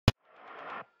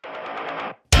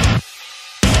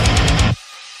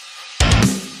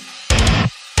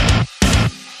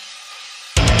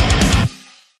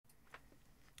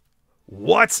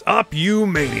What's up, you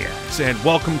maniacs, and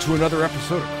welcome to another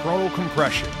episode of Chronal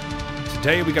Compression.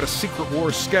 Today we got a Secret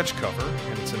Wars sketch cover,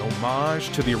 and it's an homage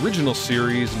to the original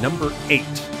series number 8, in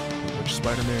which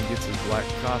Spider-Man gets his black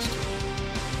costume.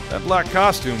 That black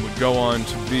costume would go on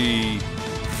to be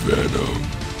Venom.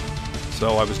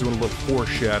 So I was doing a little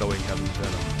foreshadowing, having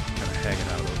Venom kind of hanging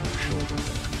out over my shoulder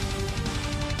there.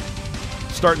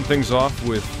 Starting things off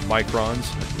with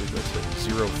microns, I believe that's at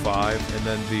 0.5, and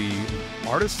then the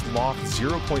Artist Loft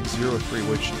 0.03,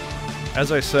 which,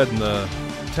 as I said in the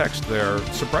text there,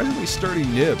 surprisingly sturdy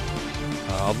nib.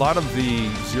 A lot of the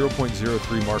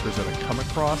 0.03 markers that I come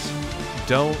across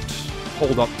don't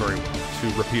hold up very well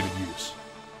to repeated use.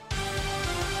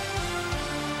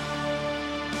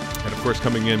 And of course,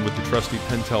 coming in with the trusty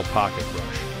Pentel Pocket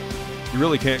Brush. You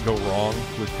really can't go wrong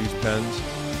with these pens.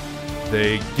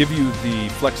 They give you the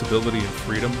flexibility and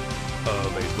freedom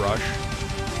of a brush,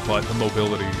 but the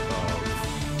mobility of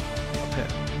a pen.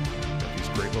 Got these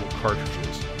great little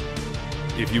cartridges.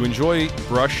 If you enjoy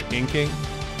brush inking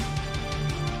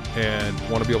and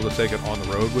want to be able to take it on the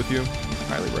road with you,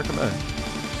 highly recommend.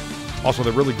 Also,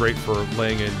 they're really great for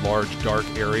laying in large, dark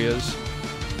areas.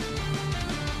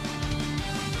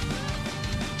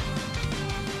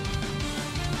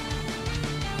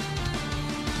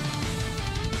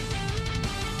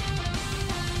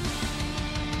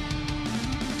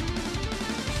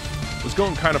 Was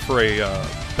going kind of for a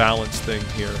balance thing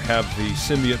here. Have the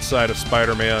symbiote side of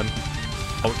Spider-Man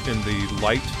out in the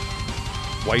light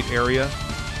white area,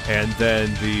 and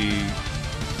then the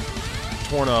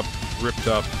torn up, ripped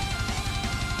up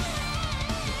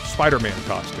Spider-Man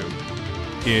costume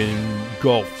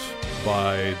engulfed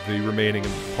by the remaining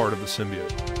part of the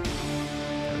symbiote,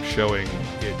 showing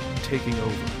it taking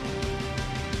over.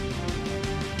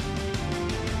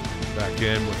 Back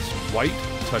in with some white,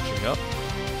 touching up.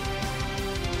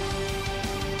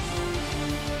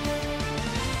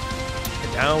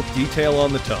 Now, detail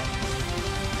on the tongue.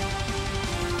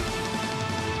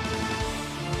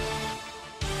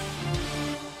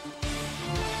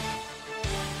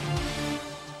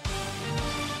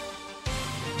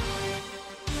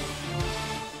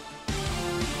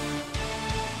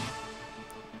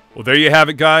 Well, there you have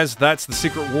it, guys. That's the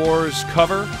Secret Wars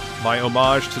cover, my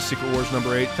homage to Secret Wars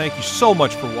number 8. Thank you so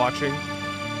much for watching,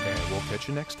 and we'll catch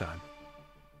you next time.